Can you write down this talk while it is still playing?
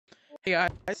Hey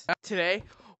guys, today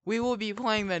we will be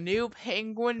playing the new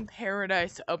Penguin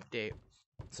Paradise update.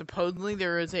 Supposedly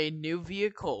there is a new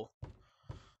vehicle.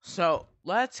 So,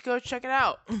 let's go check it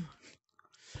out.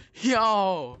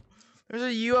 Yo, there's a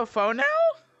UFO now?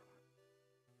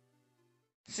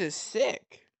 This is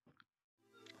sick.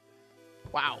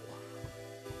 Wow.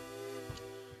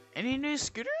 Any new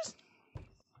scooters?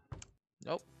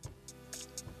 Nope.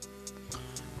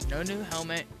 No new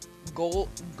helmet.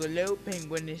 Glow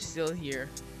Penguin is still here.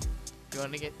 You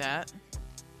want to get that?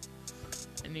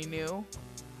 Any new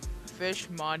fish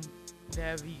mod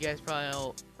dev? You guys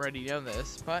probably already know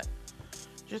this, but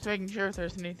just making sure if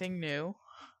there's anything new.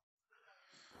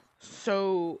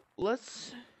 So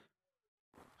let's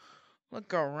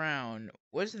look around.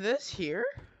 Was this here?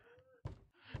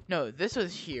 No, this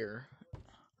was here.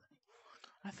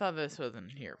 I thought this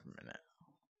wasn't here for a minute.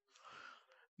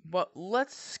 But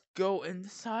let's go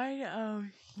inside of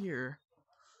here.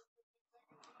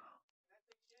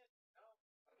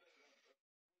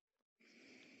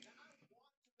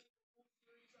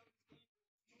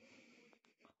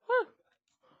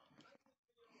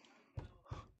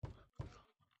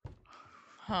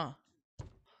 Huh.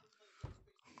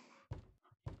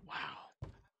 Wow.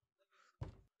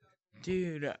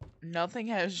 Dude, nothing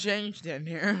has changed in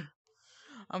here.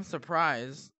 I'm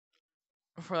surprised.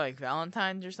 For like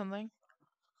Valentine's or something.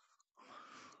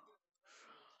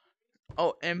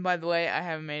 Oh, and by the way, I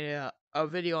haven't made a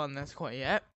video on this quite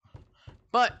yet.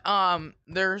 But,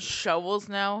 there's shovels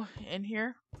now in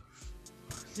here.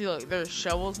 See, look, there's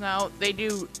shovels now. They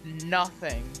do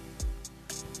nothing.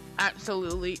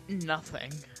 Absolutely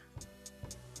nothing.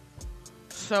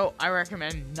 So, I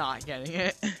recommend not getting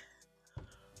it.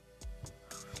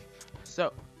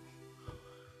 So,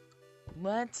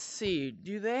 let's see.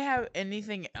 Do they have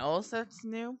anything else that's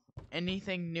new?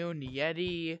 Anything new in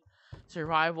Yeti?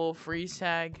 Survival? Freeze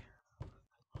tag?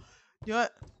 You know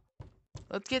what?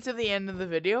 Let's get to the end of the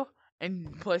video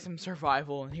and play some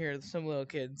survival and hear some little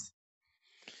kids.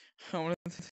 I want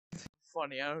to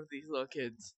funny out of these little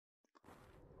kids.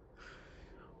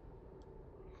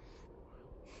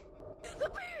 The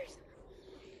bears!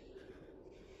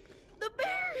 The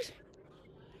bears!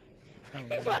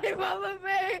 My mama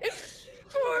bear!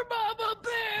 Poor mama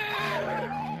bear!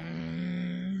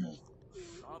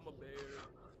 I'm a bear.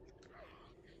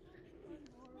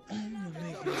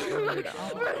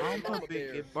 I'm a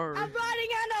big bird. I'm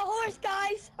riding on a horse,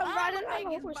 guys! I'm riding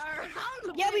on a horse.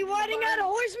 Yeah, we riding on a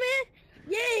horse, man?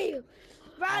 Yeah!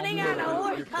 Riding on a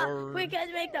horse. We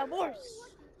can make the horse.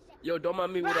 Yo, don't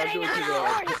mind me what I'm doing to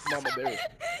Mama Bear.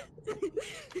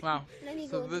 Wow.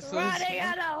 So this is Riding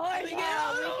on a horse.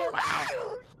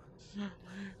 wow.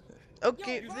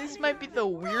 Okay, this might be the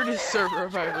weirdest server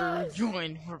I've ever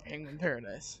joined for Penguin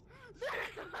Paradise.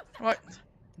 What?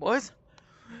 What?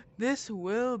 This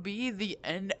will be the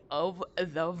end of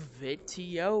the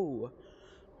video.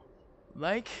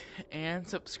 Like and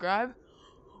subscribe.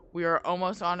 We are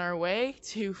almost on our way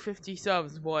to 50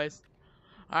 subs, boys.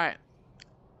 Alright.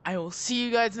 I will see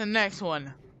you guys in the next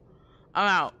one. I'm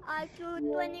out. I flew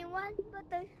 21,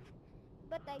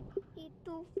 but I eat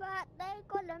too fat. They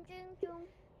call them chung chung.